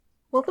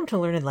Welcome to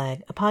Learned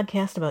Lag, a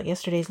podcast about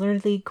yesterday's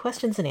Learned League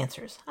questions and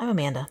answers. I'm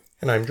Amanda.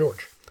 And I'm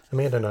George.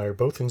 Amanda and I are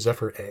both in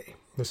Zephyr A.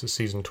 This is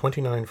season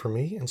 29 for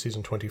me and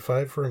season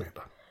 25 for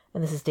Amanda.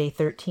 And this is day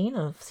 13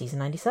 of season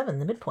 97,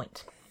 the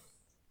midpoint.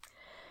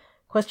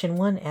 Question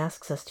 1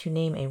 asks us to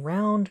name a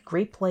round,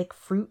 grape-like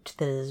fruit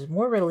that is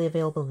more readily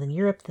available in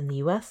Europe than the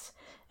US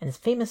and is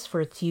famous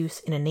for its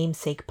use in a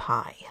namesake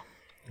pie.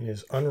 It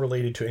is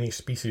unrelated to any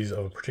species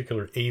of a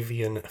particular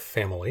avian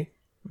family,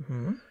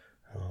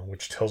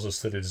 which tells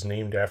us that it is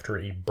named after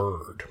a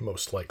bird,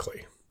 most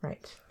likely.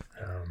 Right.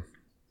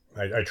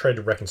 I tried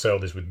to reconcile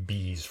this with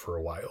bees for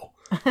a while,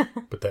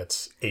 but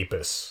that's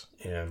apis.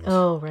 And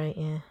oh, right,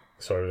 yeah.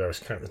 So I was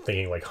kind of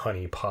thinking like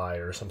honey pie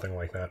or something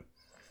like that.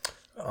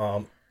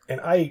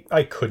 And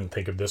I couldn't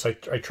think of this. I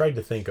tried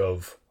to think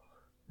of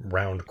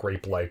round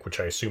grape-like, which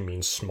I assume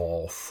means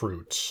small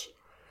fruits,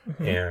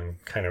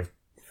 and kind of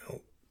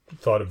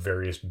thought of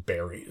various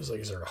berries. Like,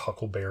 is there a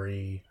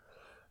huckleberry?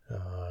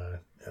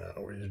 I don't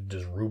know,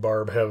 does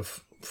rhubarb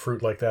have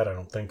fruit like that? I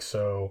don't think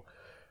so.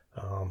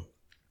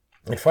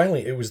 And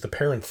finally, it was the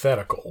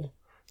parenthetical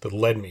that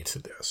led me to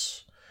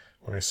this.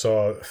 When I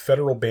saw a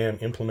federal ban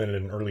implemented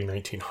in the early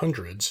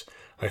 1900s,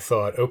 I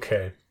thought,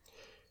 okay,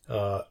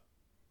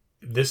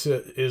 this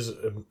is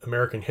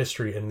American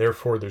history, and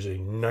therefore there's a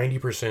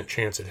 90%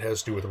 chance it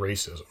has to do with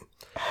racism.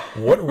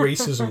 What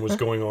racism was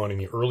going on in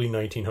the early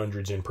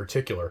 1900s in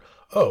particular?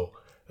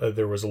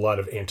 There was a lot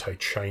of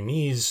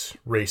anti-Chinese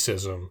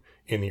racism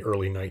in the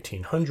early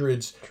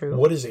 1900s. True.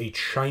 What is a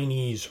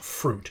Chinese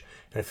fruit?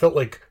 And I felt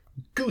like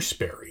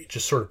gooseberry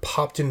just sort of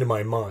popped into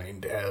my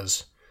mind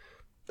as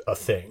a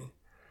thing.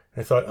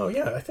 And I thought, oh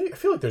yeah, I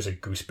feel like there's a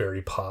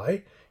gooseberry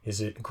pie. Is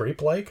it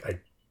grape-like? I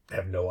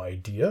have no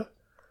idea.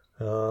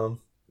 But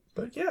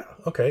yeah,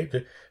 okay.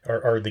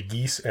 Are the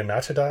geese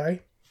Anatidae?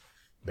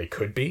 They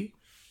could be.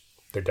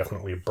 They're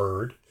definitely a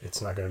bird.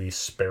 It's not going to be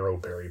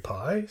sparrowberry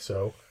pie,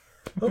 so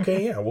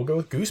okay, yeah, we'll go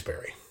with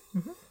gooseberry.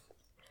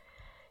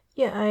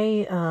 Yeah,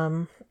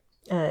 I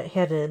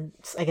had a,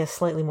 I guess,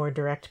 slightly more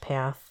direct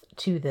path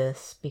to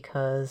this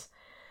because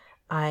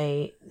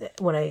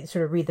when I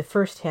sort of read the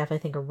first half, I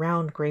think a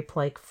round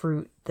grape-like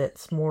fruit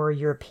that's more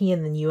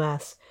European than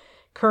U.S.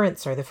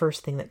 Currants are the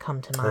first thing that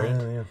come to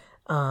mind.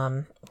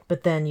 Yeah.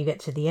 But then you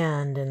get to the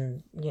end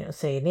and,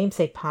 say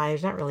namesake pie,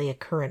 there's not really a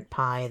currant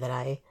pie that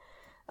I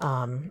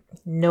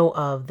know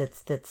of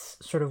that's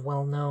sort of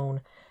well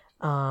known.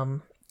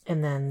 And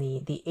then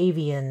the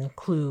avian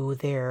clue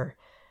there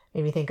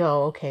made me think,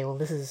 oh, okay, well,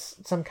 this is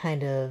some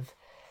kind of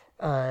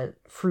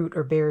fruit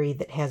or berry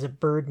that has a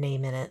bird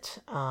name in it.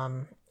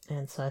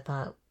 And so I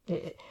thought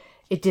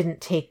it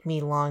didn't take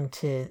me long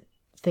to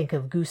think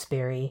of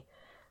gooseberry.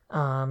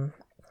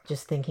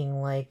 Just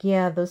thinking like,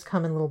 yeah, those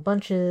come in little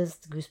bunches.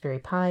 The gooseberry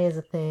pie is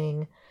a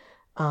thing.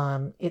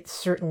 It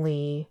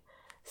certainly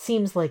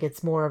seems like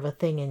it's more of a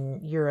thing in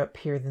Europe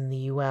here than the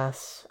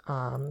U.S.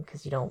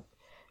 Because you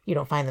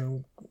don't find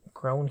them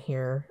grown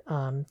here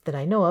that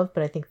I know of,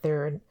 but I think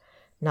they're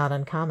not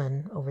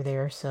uncommon over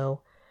there.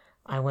 So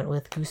I went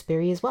with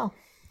gooseberry as well.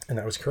 And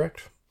that was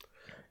correct.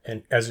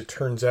 And as it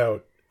turns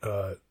out,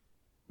 the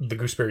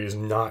gooseberry is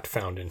not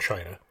found in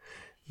China.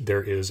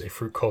 There is a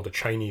fruit called a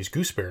Chinese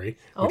gooseberry,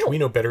 which we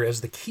know better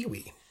as the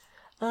kiwi.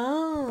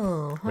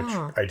 Oh,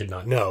 which I did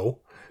not know.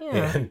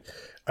 Yeah. And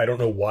I don't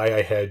know why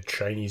I had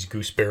Chinese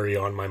gooseberry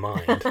on my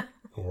mind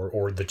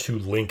or the two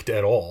linked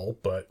at all,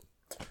 but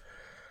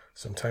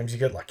sometimes you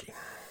get lucky.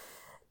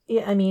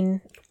 Yeah, I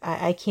mean,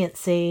 I can't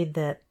say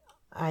that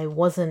I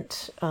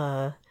wasn't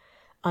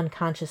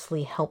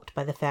unconsciously helped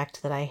by the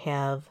fact that I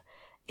have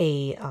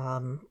a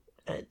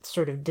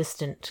sort of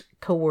distant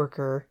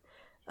coworker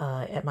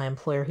at my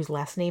employer whose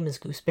last name is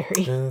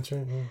Gooseberry. Yeah, that's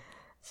right. Yeah.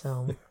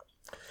 So,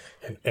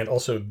 and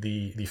also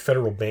the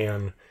federal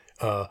ban,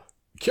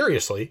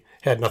 curiously,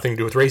 had nothing to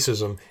do with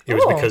racism. It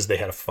was because they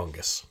had a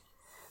fungus.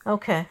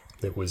 Okay.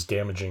 That was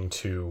damaging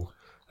to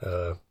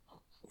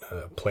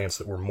plants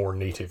that were more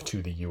native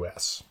to the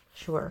U.S.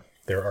 Sure.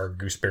 There are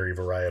gooseberry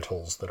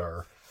varietals that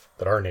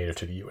are native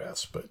to the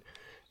U.S., but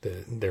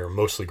they're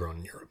mostly grown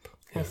in Europe.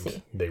 I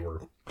see. They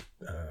were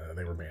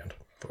banned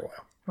for a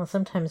while. Well,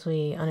 sometimes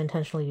we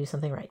unintentionally do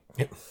something right.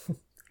 Yep.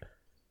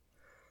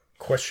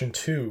 Question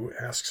 2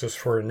 asks us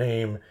for a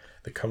name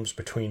that comes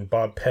between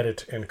Bob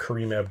Pettit and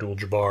Kareem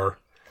Abdul-Jabbar.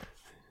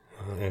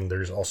 And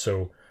there's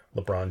also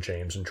LeBron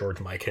James and George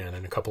Mikan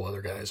and a couple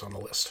other guys on the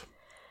list.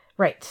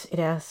 Right.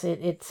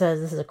 It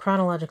says this is a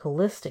chronological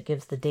list. It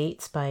gives the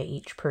dates by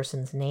each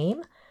person's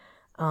name.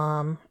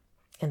 And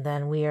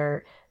then we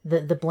are...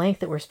 The blank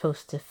that we're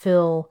supposed to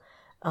fill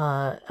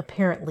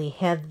apparently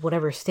had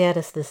whatever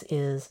status this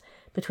is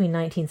between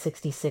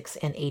 1966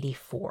 and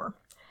 84.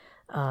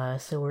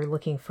 So we're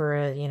looking for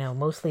a,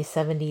 mostly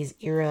 70s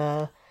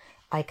era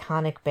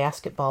iconic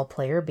basketball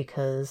player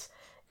because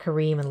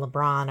Kareem and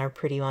LeBron are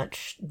pretty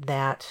much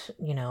that,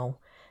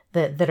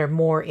 that are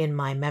more in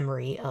my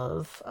memory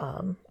of,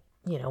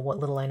 what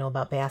little I know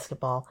about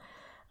basketball.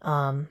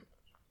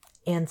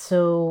 And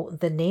so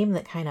the name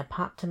that kind of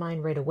popped to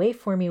mind right away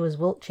for me was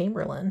Wilt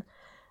Chamberlain.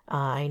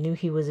 I knew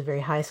he was a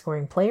very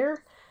high-scoring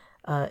player.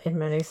 in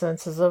many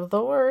senses of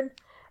the word.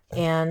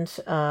 And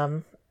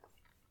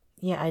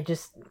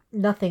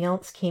nothing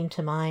else came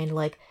to mind.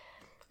 Like,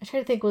 I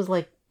tried to think, was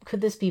like,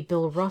 could this be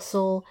Bill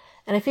Russell?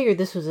 And I figured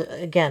this was,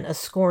 again, a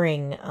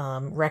scoring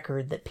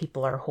record that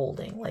people are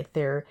holding. Like,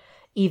 they're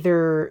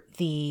either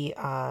the,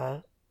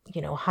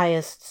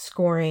 highest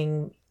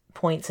scoring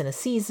points in a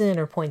season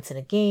or points in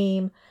a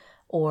game,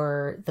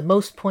 or the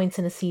most points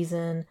in a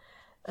season,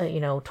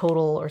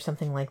 total or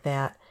something like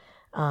that.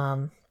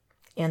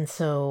 And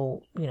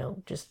so,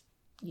 just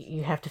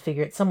you have to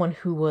figure it. Someone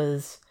who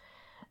was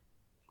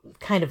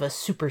kind of a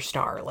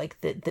superstar, like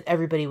that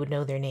everybody would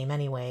know their name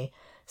anyway.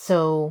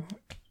 So,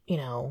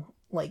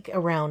 like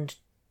around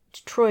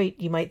Detroit,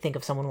 you might think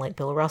of someone like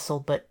Bill Russell,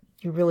 but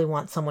you really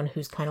want someone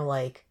who's kind of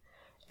like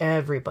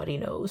everybody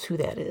knows who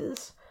that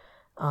is.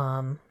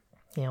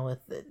 With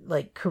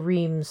like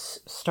Kareem's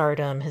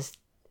stardom has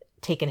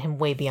taken him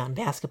way beyond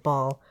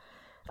basketball.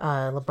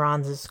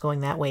 LeBron's is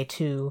going that way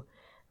too.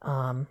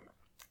 And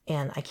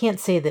I can't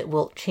say that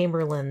Wilt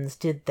Chamberlain's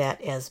did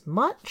that as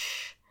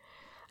much.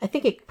 I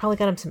think it probably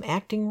got him some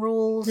acting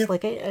roles. Yep.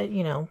 Like,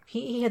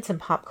 he had some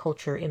pop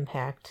culture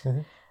impact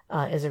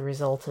as a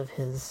result of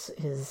his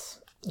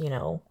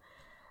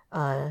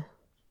high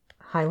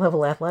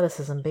level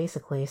athleticism,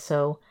 basically.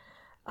 So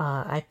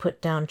I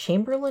put down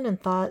Chamberlain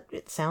and thought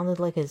it sounded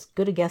like as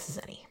good a guess as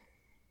any.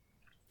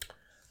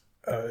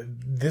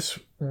 This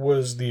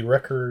was the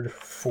record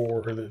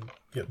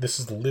this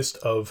is the list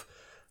of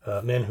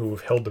men who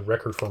have held the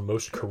record for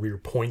most career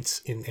points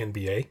in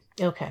NBA.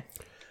 Okay.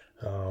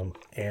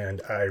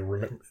 And I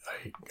remember,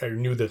 I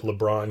knew that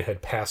LeBron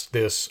had passed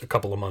this a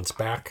couple of months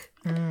back.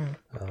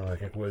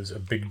 It was a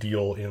big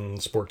deal in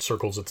sports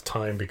circles at the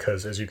time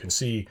because, as you can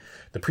see,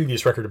 the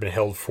previous record had been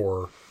held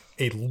for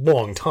a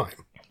long time.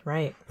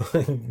 Right.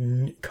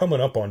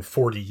 Coming up on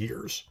 40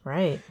 years.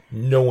 Right.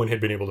 No one had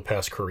been able to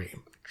pass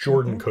Kareem.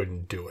 Jordan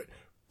couldn't do it.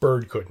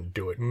 Bird couldn't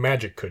do it.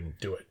 Magic couldn't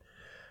do it.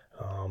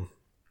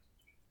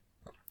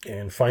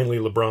 And finally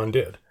LeBron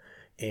did.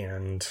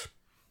 And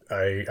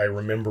I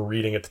remember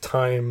reading at the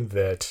time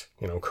that,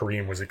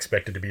 Kareem was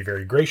expected to be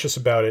very gracious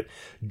about it,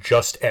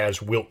 just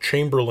as Wilt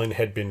Chamberlain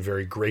had been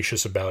very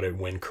gracious about it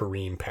when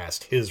Kareem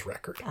passed his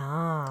record.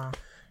 Ah.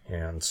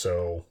 And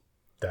so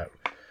that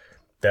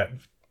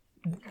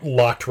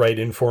locked right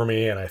in for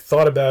me, and I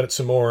thought about it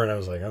some more, and I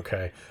was like,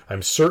 okay,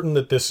 I'm certain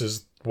that this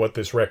is what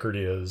this record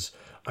is.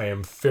 I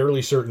am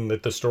fairly certain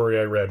that the story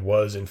I read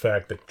was, in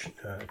fact,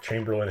 that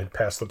Chamberlain had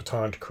passed the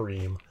baton to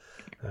Kareem,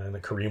 and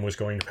that Kareem was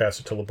going to pass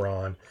it to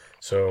LeBron.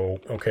 So,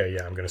 okay,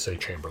 yeah, I'm going to say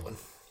Chamberlain.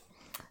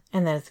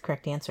 And that is the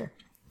correct answer.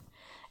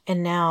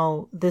 And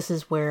now this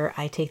is where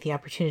I take the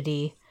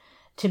opportunity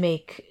to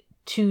make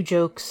two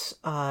jokes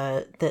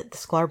that the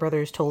Sklar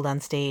brothers told on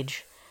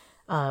stage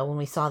when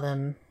we saw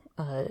them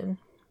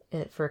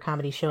for a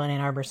comedy show in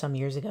Ann Arbor some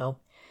years ago.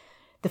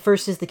 The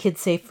first is the Kid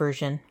Safe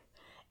version,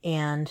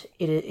 and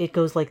it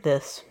goes like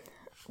this.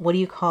 What do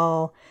you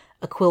call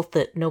a quilt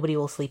that nobody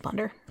will sleep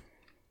under?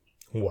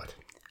 What?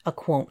 A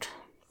quon't.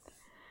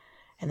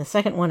 And the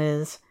second one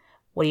is,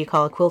 what do you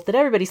call a quilt that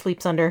everybody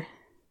sleeps under?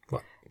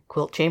 What?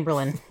 Quilt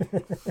Chamberlain.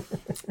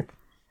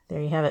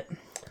 There you have it.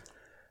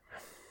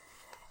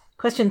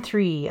 Question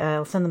 3.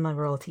 I'll send them my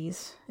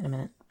royalties in a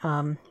minute.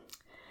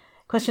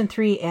 Question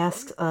 3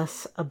 asks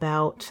us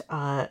about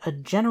a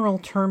general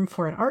term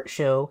for an art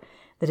show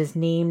that is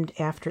named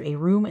after a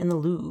room in the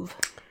Louvre.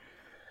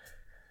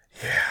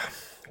 Yeah.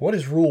 What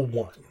is rule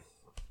 1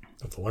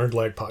 of the Learned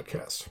Lag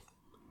podcast?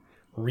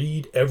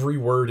 Read every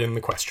word in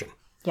the question.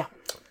 Yeah.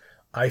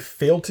 I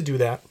failed to do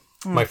that.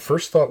 My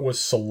first thought was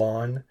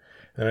salon,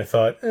 and I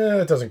thought,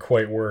 it doesn't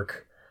quite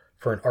work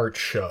for an art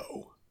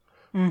show.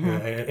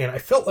 And I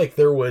felt like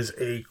there was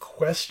a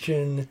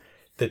question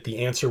that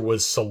the answer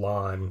was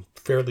salon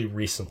fairly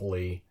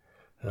recently,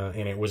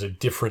 and it was a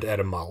different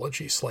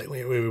etymology slightly.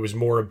 It was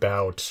more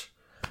about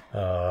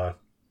a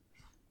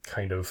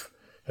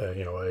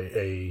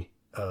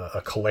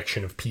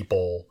collection of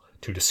people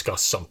to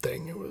discuss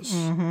something. It was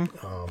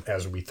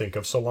as we think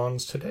of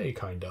salons today,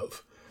 kind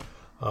of.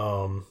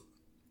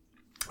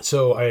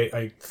 So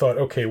I thought,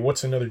 okay,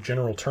 what's another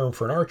general term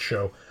for an art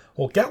show?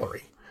 Well,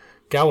 gallery.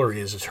 Gallery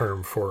is a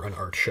term for an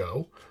art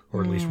show,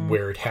 or at least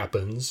where it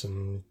happens.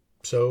 And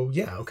so,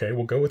 yeah, okay,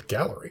 we'll go with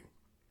gallery.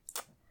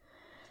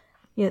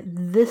 Yeah,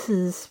 this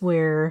is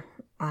where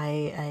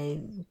I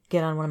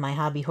get on one of my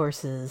hobby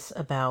horses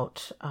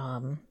about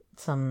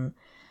some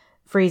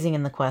phrasing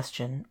in the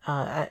question.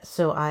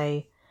 So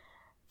I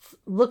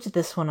looked at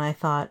this one, I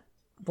thought,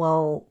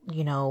 well,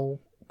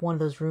 one of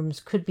those rooms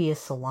could be a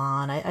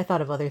salon. I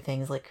thought of other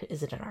things, like,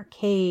 is it an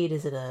arcade?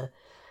 Is it a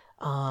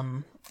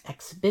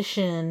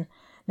exhibition?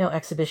 No,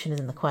 exhibition is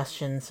in the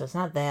question, so it's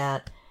not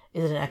that.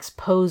 Is it an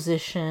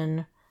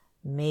exposition?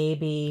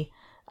 Maybe.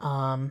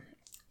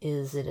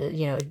 Is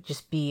it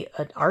just be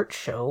an art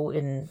show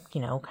in,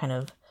 kind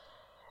of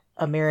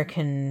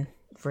American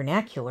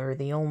vernacular?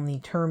 The only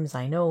terms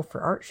I know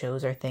for art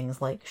shows are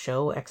things like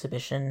show,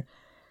 exhibition,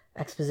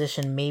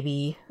 exposition,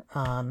 maybe,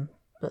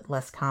 but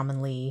less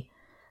commonly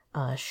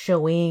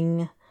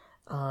showing,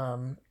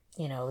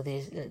 you know,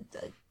 these.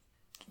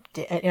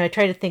 I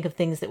try to think of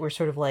things that were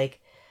sort of like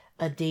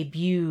a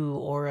debut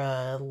or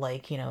a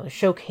a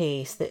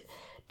showcase, that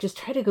just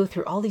try to go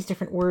through all these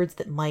different words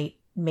that might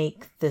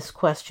make this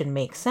question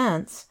make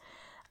sense.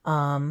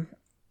 And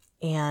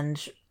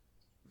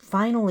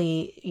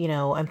finally,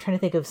 I'm trying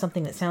to think of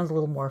something that sounds a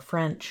little more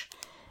French.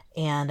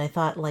 And I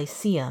thought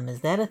lyceum,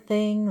 is that a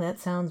thing? That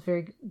sounds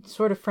very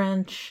sort of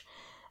French.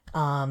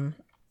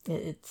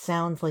 It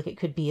sounds like it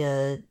could be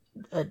a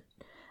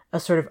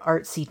sort of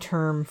artsy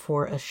term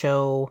for a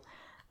show.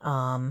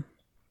 And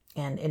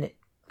it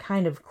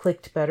kind of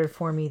clicked better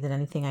for me than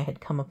anything I had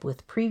come up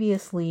with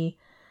previously.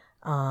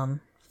 So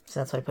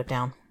that's what I put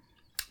down.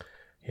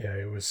 Yeah,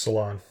 it was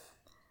salon.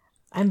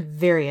 I'm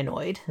very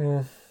annoyed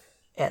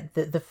at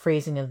the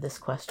phrasing of this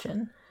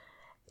question.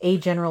 A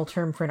general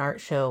term for an art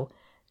show.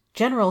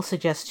 General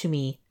suggests to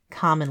me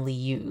commonly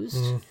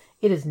used.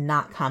 It is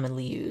not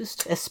commonly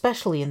used,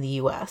 especially in the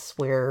U.S.,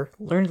 where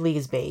Learned League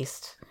is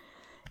based.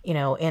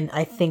 And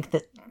I think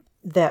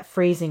that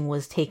phrasing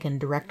was taken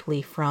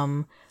directly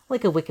from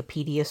like a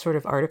Wikipedia sort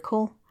of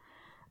article,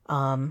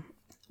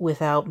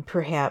 without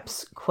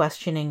perhaps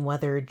questioning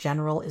whether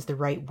general is the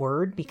right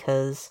word,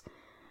 because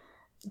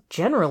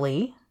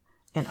generally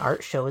an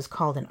art show is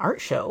called an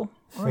art show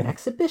or an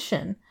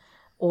exhibition,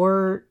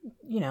 or,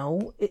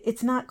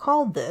 it's not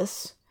called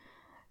this,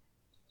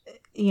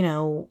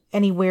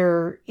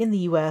 anywhere in the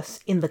U.S.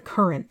 in the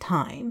current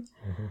time.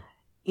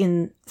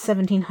 In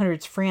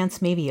 1700s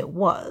France, maybe it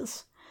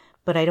was,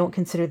 but I don't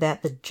consider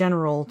that the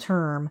general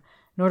term,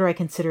 nor do I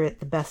consider it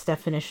the best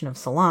definition of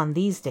salon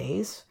these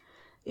days.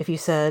 If you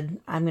said,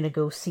 I'm going to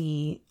go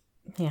see,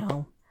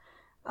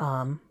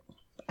 I'm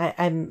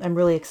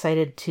really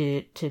excited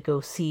to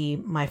go see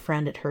my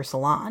friend at her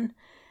salon,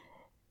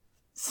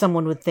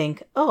 someone would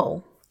think,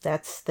 oh,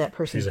 that's that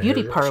person's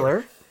beauty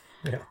parlor.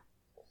 Yeah.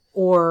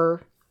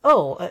 Or,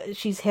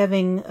 she's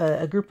having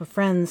a group of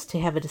friends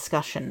to have a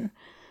discussion,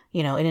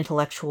 an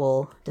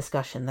intellectual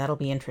discussion. That'll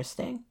be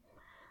interesting.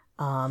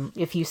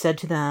 If you said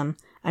to them,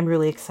 I'm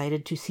really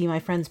excited to see my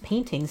friend's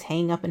paintings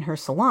hanging up in her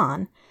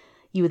salon,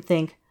 you would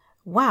think,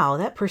 wow,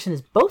 that person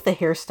is both a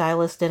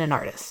hairstylist and an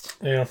artist.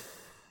 Yeah.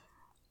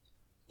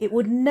 It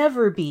would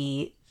never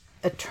be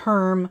a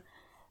term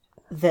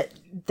that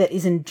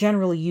is in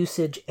general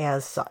usage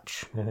as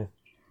such.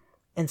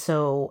 And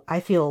so I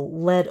feel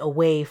led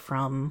away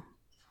from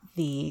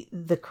the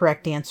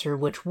correct answer,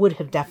 which would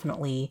have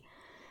definitely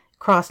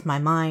crossed my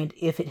mind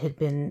if it had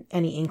been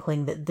any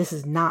inkling that this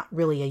is not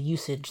really a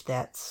usage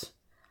that's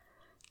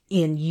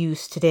in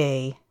use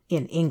today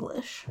in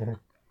English.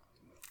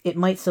 It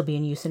might still be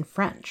in use in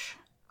French.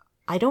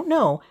 I don't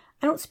know.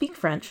 I don't speak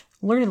French.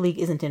 Learned League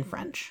isn't in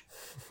French.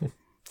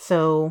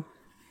 So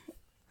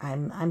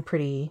I'm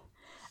pretty...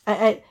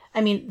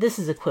 I mean, this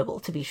is a quibble,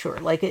 to be sure.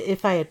 Like,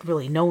 if I had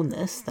really known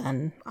this,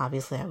 then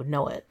obviously I would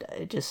know it.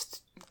 I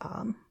just...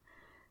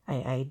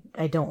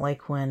 I don't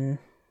like when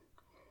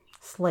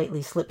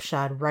slightly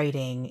slipshod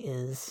writing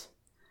is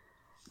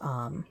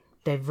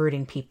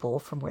diverting people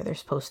from where they're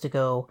supposed to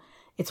go.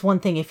 It's one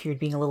thing if you're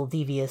being a little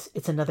devious.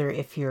 It's another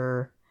if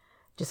you're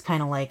just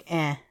kind of like,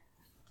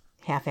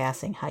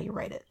 half-assing how you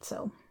write it.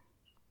 So,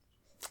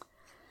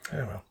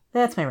 Oh, well.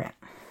 That's my rant.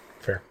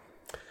 Fair.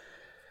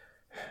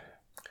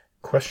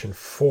 Question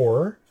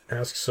 4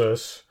 asks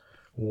us,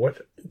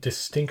 what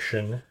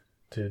distinction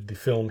did the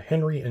film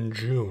Henry and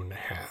June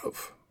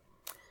have?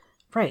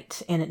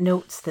 Right, and it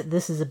notes that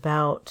this is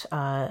about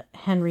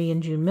Henry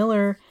and June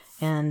Miller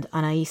and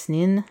Anais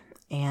Nin,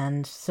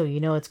 and so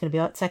it's going to be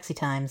about sexy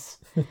times.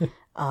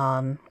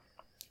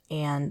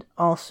 And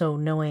also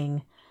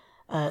knowing,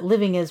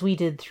 living as we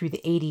did through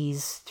the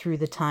 80s, through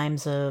the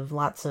times of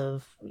lots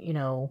of,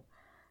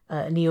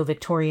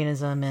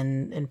 neo-Victorianism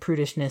and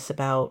prudishness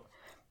about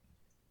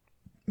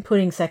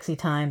putting sexy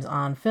times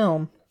on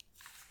film,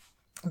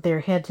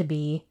 there had to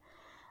be,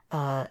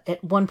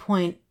 at one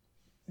point,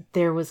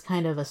 there was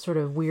kind of a sort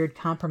of weird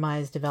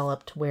compromise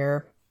developed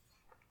where,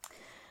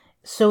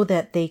 so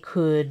that they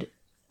could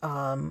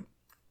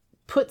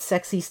put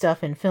sexy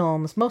stuff in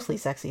films, mostly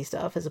sexy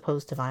stuff as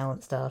opposed to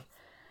violent stuff,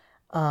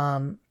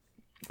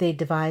 they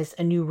devised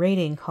a new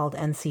rating called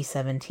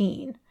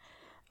NC-17,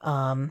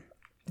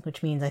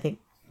 which means I think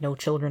no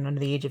children under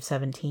the age of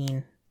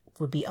 17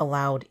 would be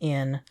allowed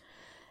in,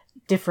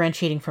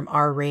 differentiating from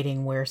R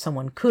rating where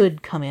someone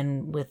could come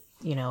in with,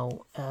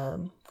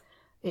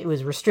 it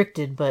was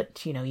restricted,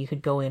 but, you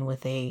could go in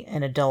with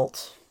an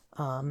adult,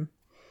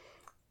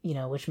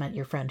 which meant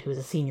your friend who was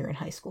a senior in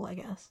high school, I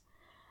guess.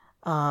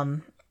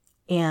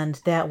 And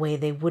that way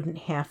they wouldn't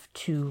have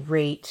to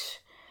rate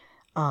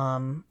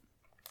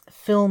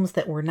films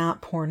that were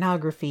not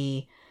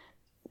pornography.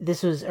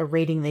 This was a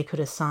rating they could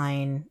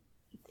assign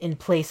in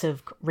place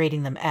of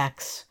rating them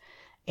X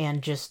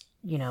and just,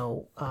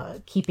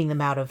 keeping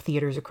them out of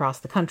theaters across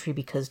the country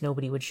because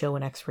nobody would show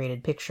an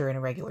X-rated picture in a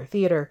regular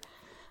theater.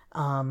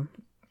 And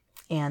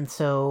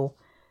so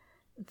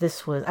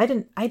this was, I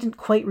didn't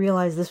quite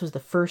realize this was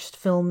the first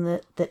film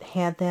that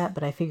had that,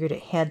 but I figured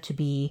it had to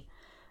be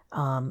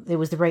it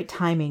was the right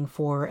timing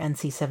for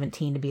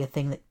NC-17 to be a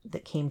thing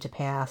that came to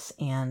pass,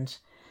 and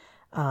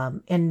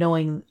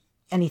knowing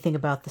anything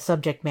about the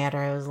subject matter,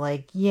 I was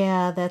like,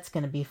 yeah, that's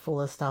going to be full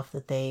of stuff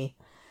that they,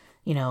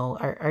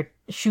 are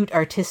shoot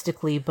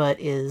artistically, but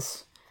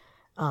is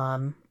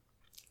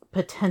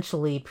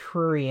potentially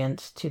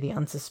prurient to the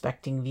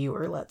unsuspecting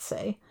viewer, let's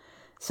say.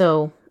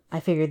 So I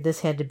figured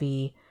this had to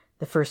be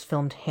the first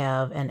film to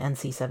have an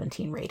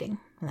NC-17 rating,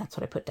 and that's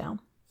what I put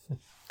down.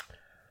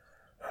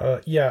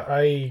 Yeah,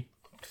 I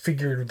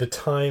figured the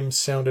time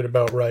sounded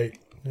about right.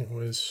 It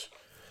was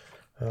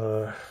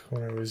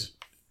when I was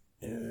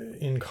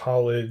in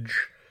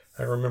college.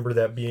 I remember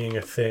that being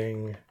a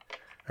thing.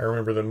 I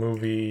remember the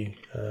movie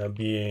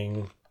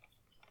being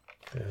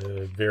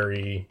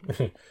very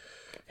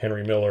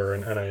Henry Miller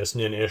and Anais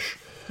Nin-ish.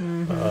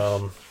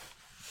 Mm-hmm.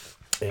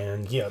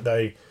 And yeah,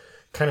 I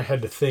kind of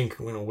had to think,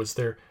 was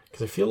there...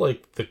 Because I feel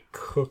like The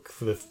Cook,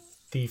 The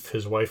Thief,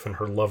 His Wife, and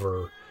Her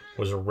Lover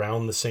was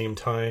around the same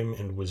time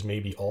and was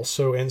maybe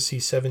also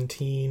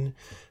NC-17.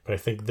 But I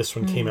think this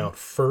one came out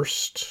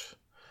first.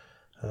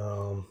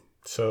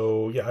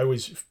 So yeah, I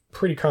was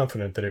pretty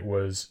confident that it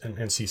was an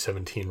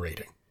NC-17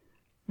 rating.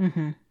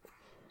 Mm-hmm.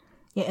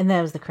 Yeah, and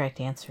that was the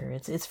correct answer.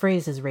 It's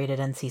phrased as rated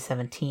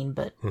NC-17,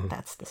 but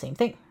that's the same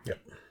thing.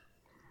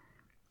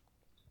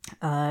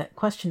 Yep.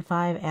 Question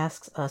 5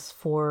 asks us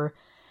for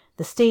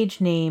the stage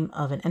name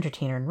of an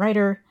entertainer and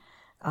writer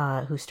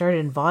who started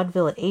in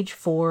vaudeville at age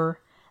 4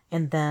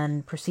 and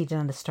then proceeded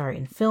on to star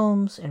in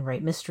films and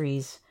write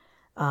mysteries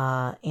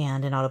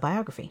and an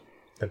autobiography.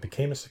 That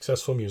became a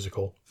successful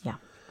musical. Yeah.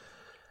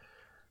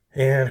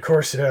 And of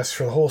course it asks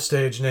for the whole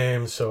stage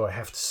name, so I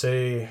have to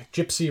say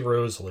Gypsy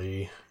Rose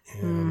Lee,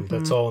 and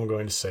that's all I'm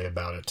going to say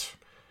about it.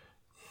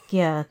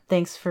 Yeah,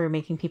 thanks for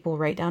making people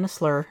write down a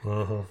slur.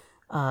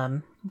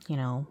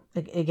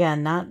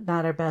 Again, not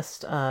our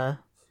best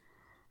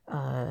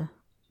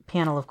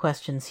panel of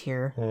questions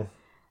here,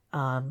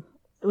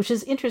 which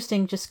is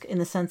interesting just in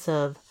the sense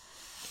of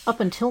up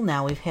until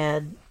now we've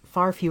had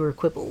far fewer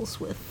quibbles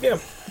with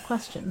the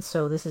questions,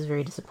 so this is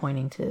very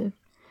disappointing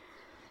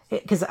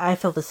because I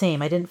felt the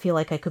same. I didn't feel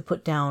like I could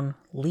put down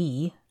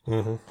Lee.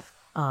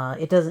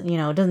 It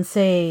doesn't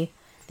say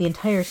the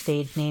entire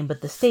stage name,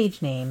 but the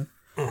stage name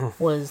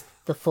was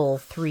the full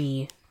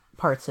 3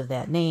 parts of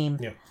that name.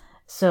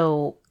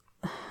 So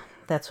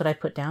that's what I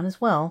put down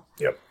as well.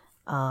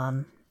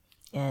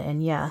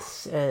 And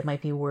yes, it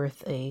might be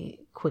worth a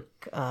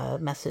quick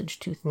message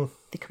to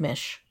the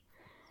commish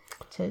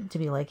to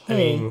be like,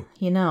 hey,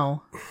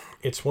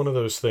 It's one of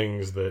those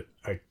things that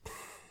I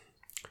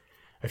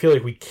feel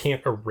like we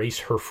can't erase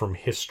her from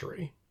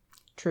history.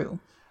 True.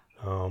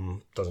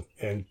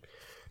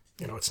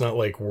 It's not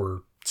like we're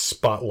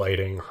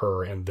spotlighting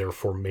her and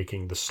therefore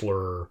making the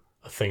slur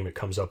a thing that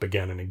comes up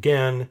again and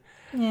again.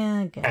 Yeah,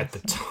 I guess. At the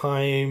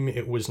time,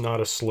 it was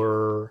not a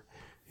slur,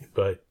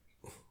 but,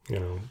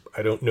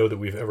 I don't know that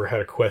we've ever had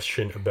a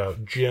question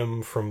about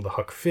Jim from the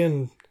Huck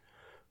Finn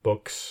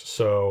books,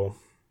 so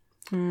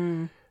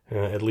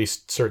at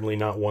least certainly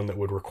not one that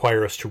would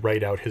require us to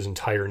write out his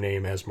entire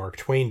name as Mark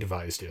Twain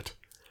devised it.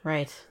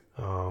 Right.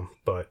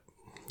 But,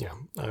 yeah,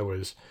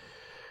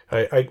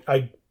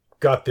 I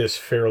got this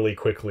fairly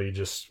quickly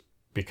just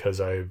because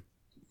I,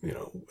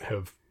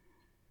 have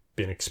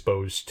been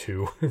exposed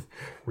to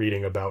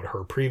reading about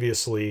her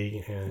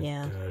previously,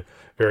 and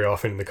very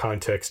often in the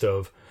context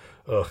of,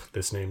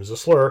 this name is a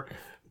slur,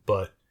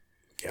 but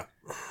yeah.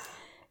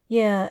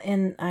 Yeah,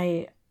 and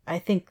I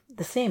think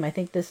the same. I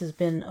think this has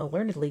been a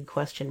Learned League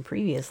question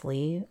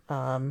previously,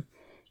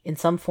 in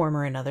some form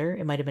or another.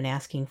 It might have been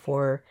asking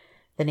for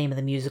the name of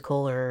the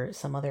musical or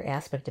some other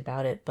aspect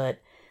about it, but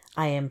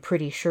I am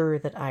pretty sure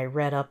that I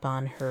read up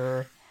on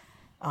her,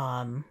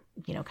 kind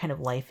of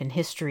life and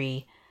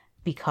history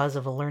because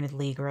of a Learned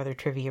League or other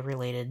trivia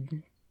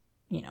related,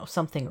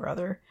 something or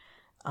other.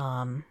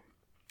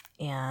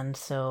 And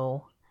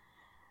so,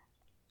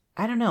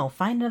 I don't know,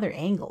 find another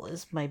angle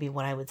is maybe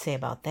what I would say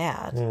about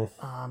that.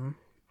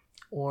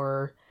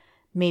 Or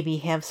maybe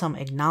have some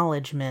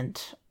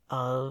acknowledgement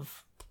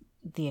of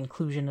the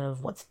inclusion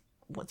of what's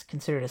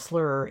considered a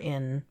slur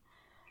in,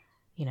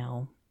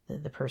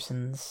 the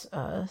person's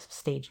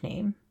stage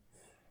name.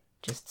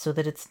 Just so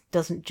that it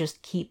doesn't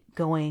just keep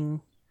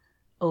going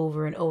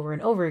over and over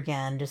and over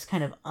again, just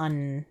kind of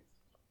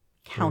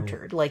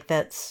uncountered. Like,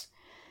 that's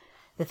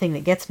the thing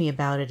that gets me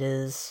about it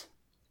is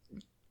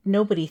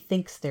nobody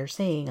thinks they're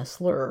saying a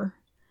slur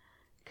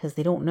because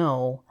they don't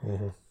know.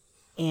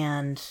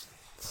 And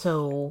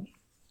so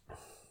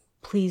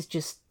please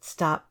just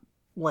stop,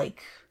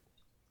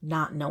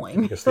 not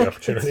knowing. Just the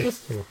opportunity.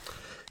 Just,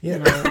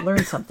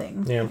 learn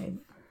something. Yeah.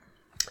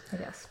 I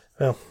guess.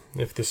 Well,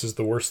 if this is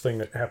the worst thing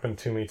that happened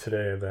to me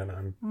today, then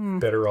I'm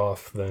better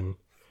off than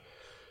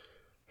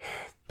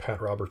Pat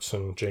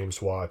Robertson,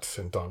 James Watt,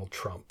 and Donald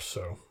Trump.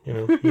 So,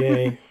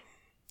 yay.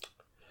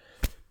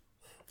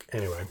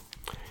 Anyway,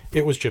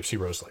 it was Gypsy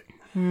Rose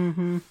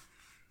Lee.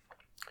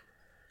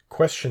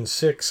 Question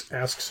 6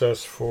 asks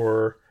us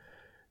for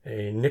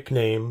a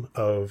nickname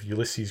of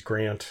Ulysses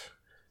Grant,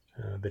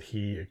 that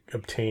he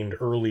obtained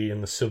early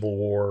in the Civil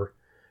War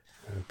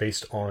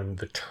based on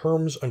the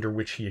terms under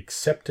which he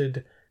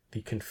accepted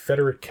the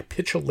Confederate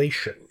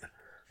capitulation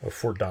of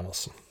Fort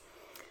Donelson.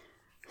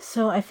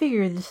 So I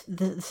figured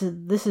this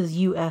is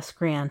U.S.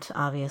 Grant,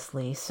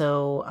 obviously.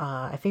 So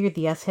I figured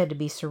the S had to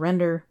be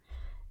surrender,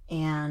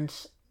 and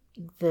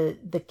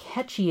the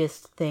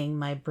catchiest thing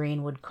my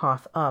brain would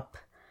cough up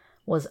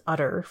was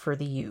utter for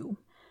the U.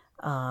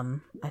 I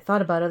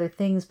thought about other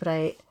things, but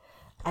I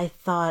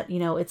thought,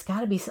 it's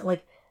got to be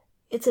like,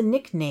 it's a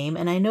nickname,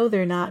 and I know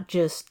they're not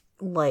just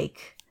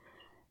like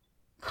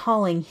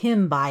calling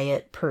him by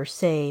it per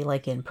se,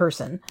 like in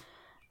person.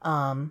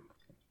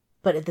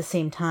 But at the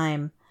same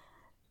time,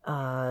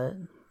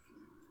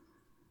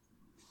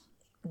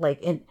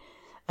 like a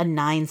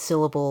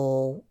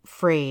 9-syllable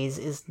phrase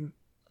is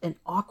an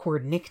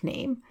awkward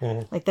nickname.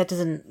 Mm-hmm. Like that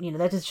doesn't,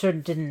 that just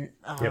didn't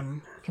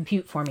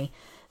compute for me.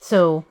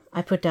 So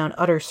I put down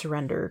utter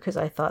surrender because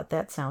I thought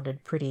that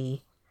sounded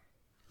pretty,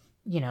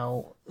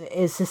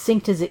 as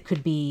succinct as it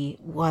could be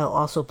while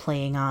also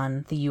playing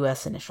on the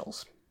U.S.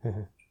 initials.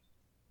 Mm-hmm.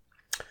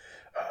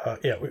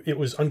 It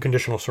was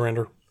unconditional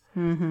surrender.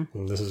 Mm-hmm.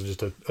 And this is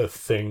just a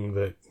thing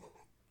that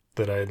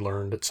I had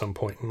learned at some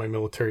point in my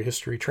military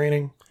history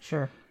training.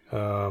 Sure.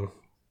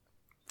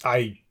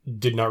 I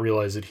did not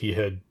realize that he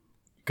had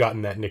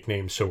gotten that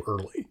nickname so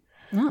early.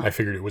 Oh. I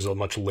figured it was a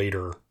much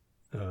later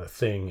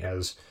thing,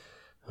 as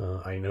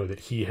I know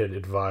that he had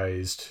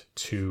advised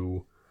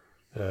to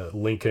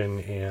Lincoln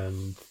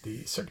and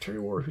the Secretary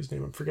of War, whose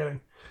name I'm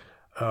forgetting.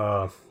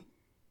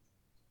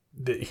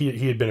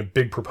 He had been a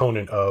big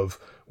proponent of,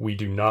 we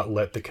do not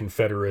let the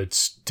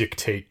Confederates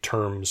dictate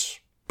terms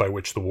by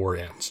which the war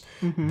ends.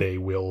 Mm-hmm. They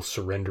will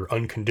surrender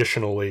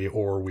unconditionally,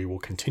 or we will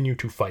continue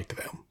to fight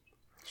them.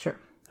 Sure.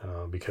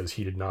 Because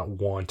he did not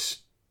want,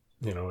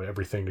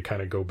 everything to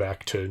kind of go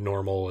back to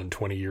normal, and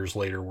 20 years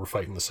later we're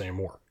fighting the same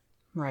war.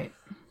 Right.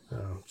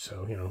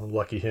 So,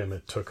 lucky him,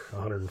 it took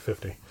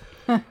 150.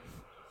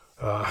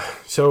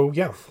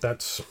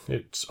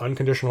 It's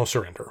unconditional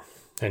surrender.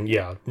 And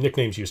yeah,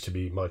 nicknames used to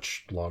be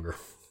much longer.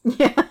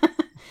 Yeah.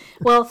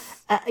 Well,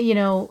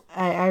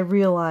 I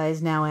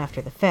realize now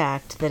after the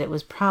fact that it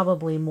was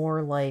probably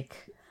more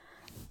like,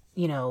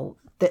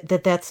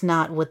 that's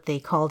not what they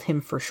called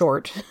him for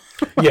short.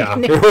 Yeah.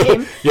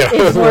 Yeah.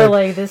 It's more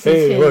like this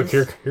is his... look,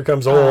 here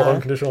comes old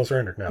unconditional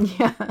surrender now.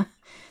 Yeah.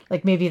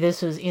 Like maybe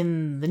this was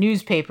in the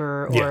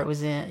newspaper, or it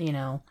was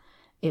in,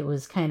 it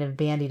was kind of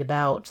bandied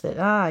about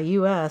that,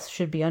 U.S.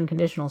 should be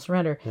unconditional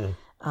surrender.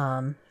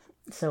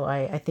 So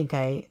I think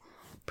I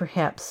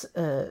perhaps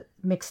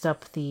mixed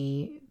up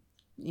the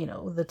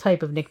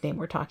type of nickname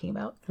we're talking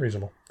about.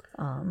 Reasonable.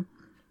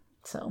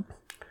 So.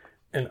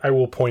 And I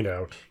will point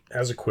out,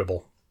 as a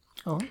quibble,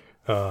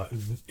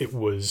 it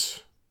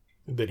was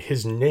that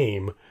his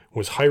name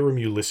was Hiram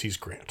Ulysses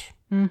Grant.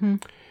 Mm-hmm.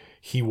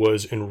 He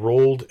was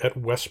enrolled at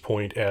West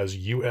Point as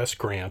U.S.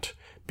 Grant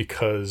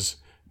because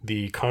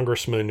the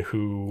congressman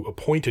who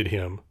appointed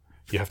him,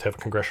 you have to have a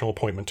congressional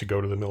appointment to go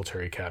to the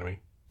military academy,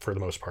 for the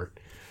most part,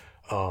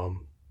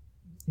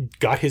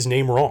 got his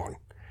name wrong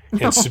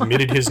and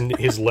submitted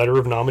his letter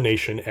of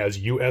nomination as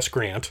U.S.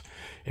 Grant.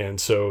 And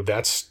so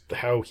that's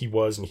how he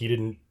was, and he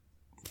didn't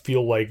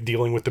feel like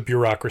dealing with the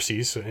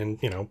bureaucracies.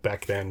 And,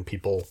 back then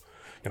people,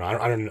 I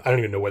don't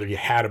even know whether you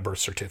had a birth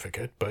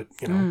certificate, but,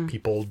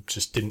 people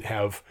just didn't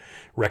have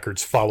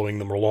records following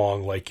them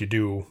along like you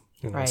do.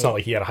 Right. It's not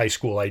like he had a high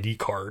school ID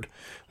card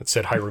that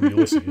said Hiram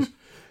Ulysses.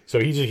 So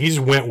he just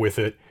went with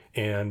it,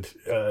 and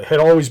had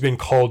always been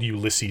called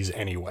Ulysses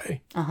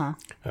anyway.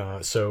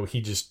 So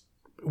he just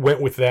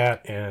went with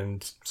that,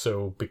 and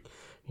so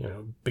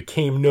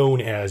became known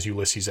as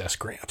Ulysses S.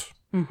 Grant,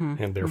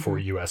 and therefore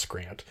U.S.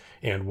 Grant,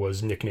 and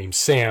was nicknamed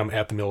Sam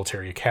at the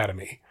military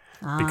academy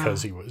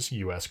because he was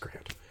U.S.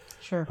 Grant.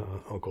 Sure.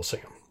 Uncle Sam.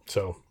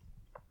 So,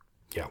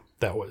 yeah,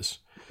 that was,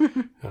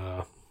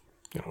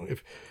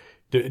 if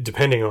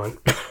depending on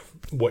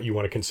what you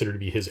want to consider to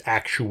be his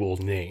actual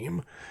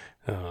name,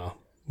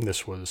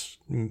 this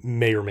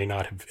may or may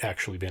not have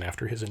actually been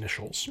after his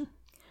initials.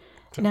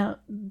 So. Now,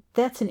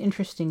 that's an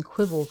interesting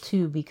quibble,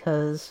 too,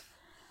 because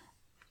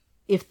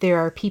if there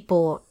are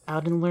people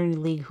out in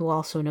Learning League who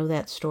also know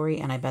that story,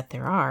 and I bet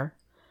there are,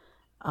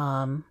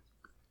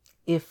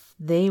 if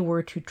they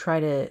were to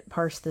try to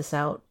parse this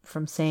out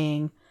from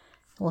saying,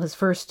 well, his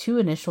first 2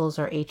 initials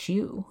are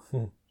HU.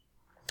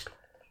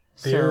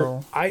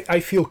 So I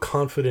feel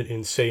confident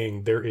in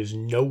saying there is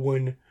no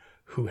one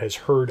who has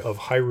heard of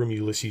Hiram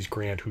Ulysses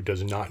Grant who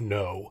does not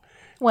know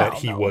that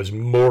he was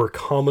more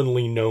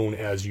commonly known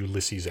as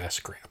Ulysses S.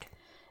 Grant.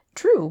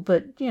 True,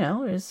 but,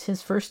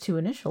 his first 2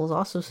 initials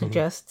also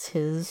suggests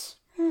his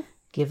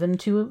given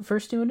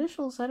first 2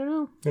 initials. I don't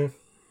know.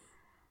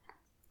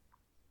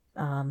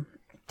 Yeah.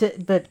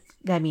 But,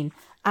 I mean,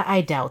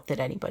 I doubt that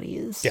anybody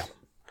is...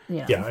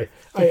 Yeah.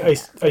 I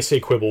say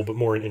quibble, but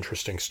more an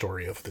interesting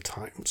story of the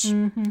times.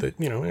 That,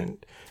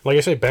 and like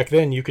I said, back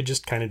then you could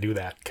just kind of do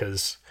that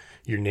because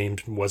your name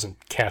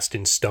wasn't cast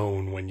in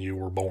stone when you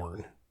were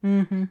born.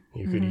 Mm-hmm.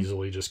 You could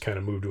easily just kind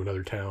of move to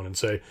another town and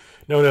say,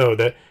 no,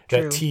 that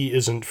T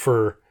isn't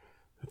for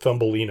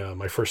Thumbelina.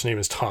 My first name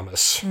is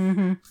Thomas.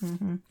 Mm-hmm.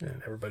 Mm-hmm.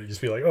 And everybody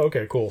just be like, oh,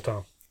 okay, cool,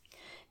 Tom.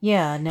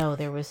 Yeah, no,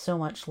 there was so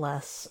much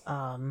less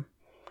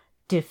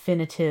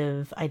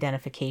definitive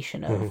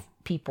identification of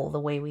people the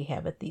way we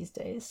have it these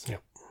days.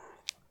 Yep.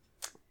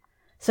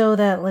 So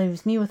that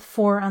leaves me with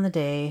 4 on the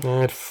day.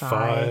 At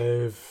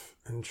 5,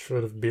 and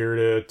should have beered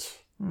it.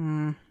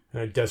 And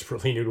I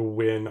desperately need to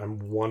win. I'm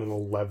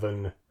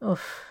 1-11.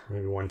 Oof.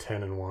 Maybe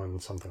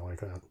 1-10-1, something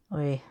like that.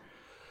 Oy.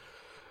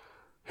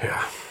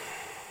 Yeah.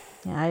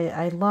 Yeah,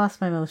 I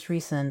lost my most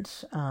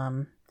recent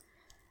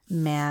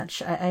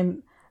match.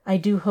 I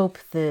do hope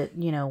that,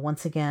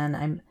 once again,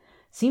 I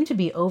seem to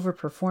be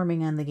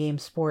overperforming on the game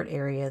sport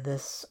area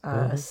this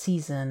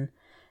season,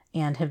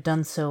 and have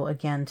done so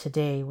again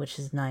today, which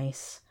is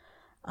nice.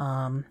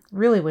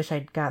 Really wish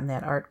I'd gotten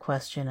that art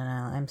question,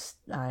 and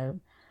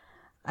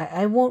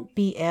I won't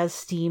be as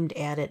steamed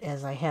at it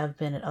as I have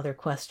been at other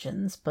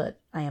questions, but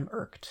I am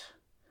irked.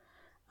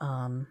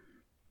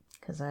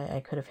 Because I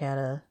could have had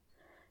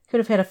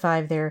a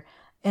 5 there,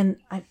 and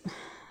I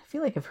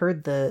feel like I've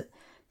heard the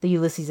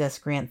Ulysses S.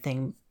 Grant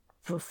thing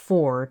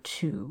before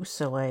too,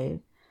 so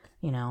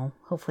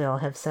hopefully I'll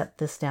have set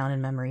this down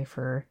in memory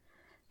for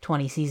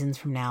 20 seasons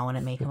from now, and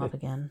it may come up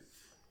again.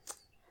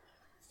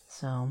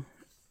 So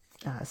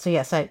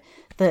yes,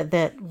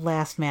 that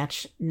last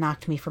match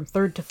knocked me from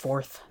 3rd to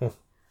 4th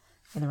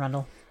in the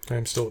Rundle.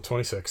 I'm still at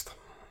 26th.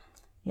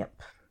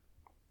 Yep.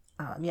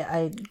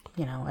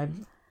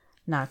 I'm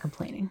not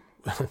complaining.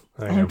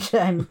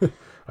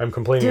 I'm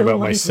complaining about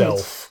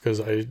myself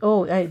because I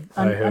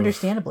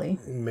understandably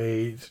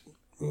made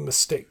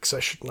mistakes I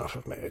should not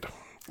have made.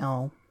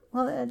 Oh,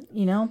 well,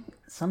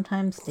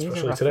 sometimes days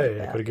especially are rough today. like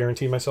that. I could have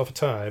guaranteed myself a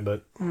tie,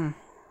 but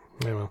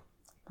well.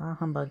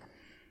 Humbug.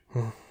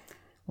 We'll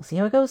see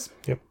how it goes.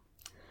 Yep.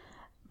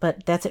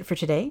 But that's it for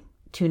today.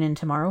 Tune in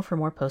tomorrow for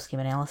more post-game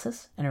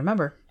analysis. And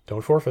remember,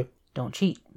 don't forfeit. Don't cheat.